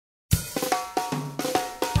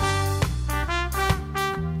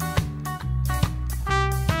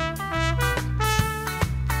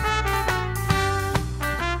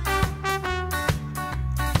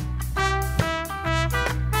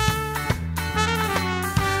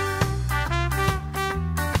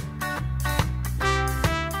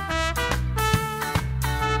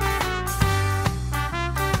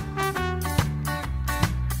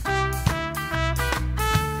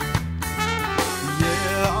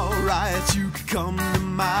come to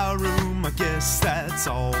my room. I guess that's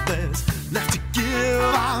all there's left to give.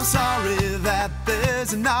 I'm sorry that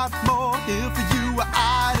there's not more here for you.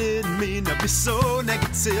 I didn't mean to be so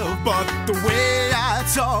negative, but the way I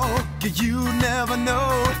talk, you never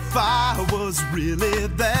know if I was really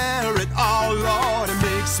there at all. Lord, it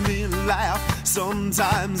makes me laugh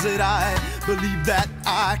sometimes that I believe that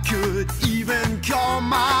I could even call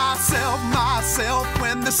myself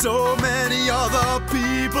when there's so many other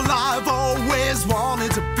people I've always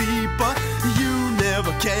wanted to be, but you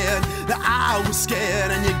never cared. I was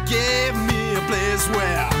scared and you gave me a place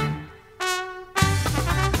where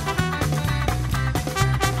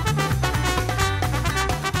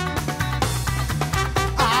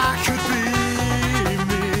I could be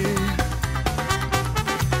me.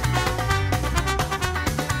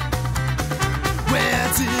 Where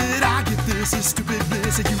did I get this stupid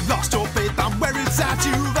bliss? You lost your faith, I'm where it's at.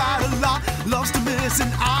 You've had a lot, lost to miss,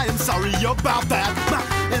 and I am sorry about that. My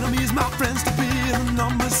enemies, my friends to be, and the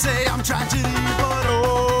numbers say I'm tragedy, but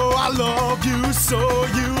oh, I love you so,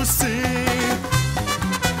 you see.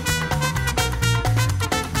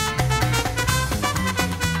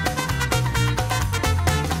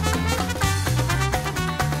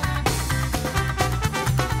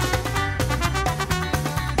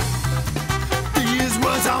 These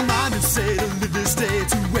words are mine to say, to live this day,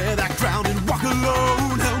 to wear that crown and walk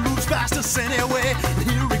alone. Hell moves fast us anyway, and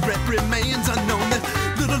here regret remains unknown. That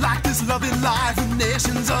little like this loving life with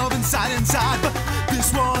nations of inside, but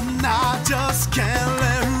this one I just can't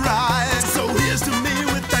let rise. So here's to me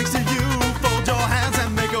with thanks to you. Fold your hands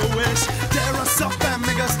and make a wish. Tear us up and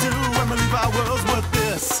make us do and believe our world's worth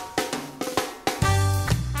this.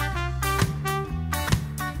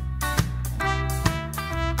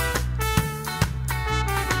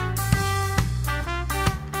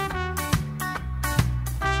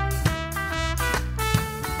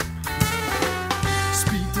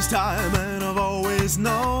 Time, and I've always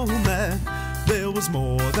known that there was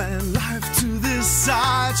more than life to this.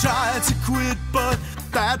 I tried to quit, but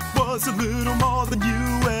that was a little more than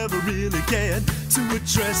you ever really cared to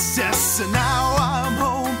address. Yes, and now I'm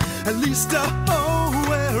home, at least a home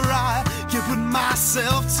where I can put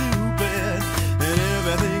myself to bed, and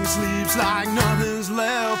everything sleeps like nothing's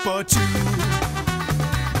left but you.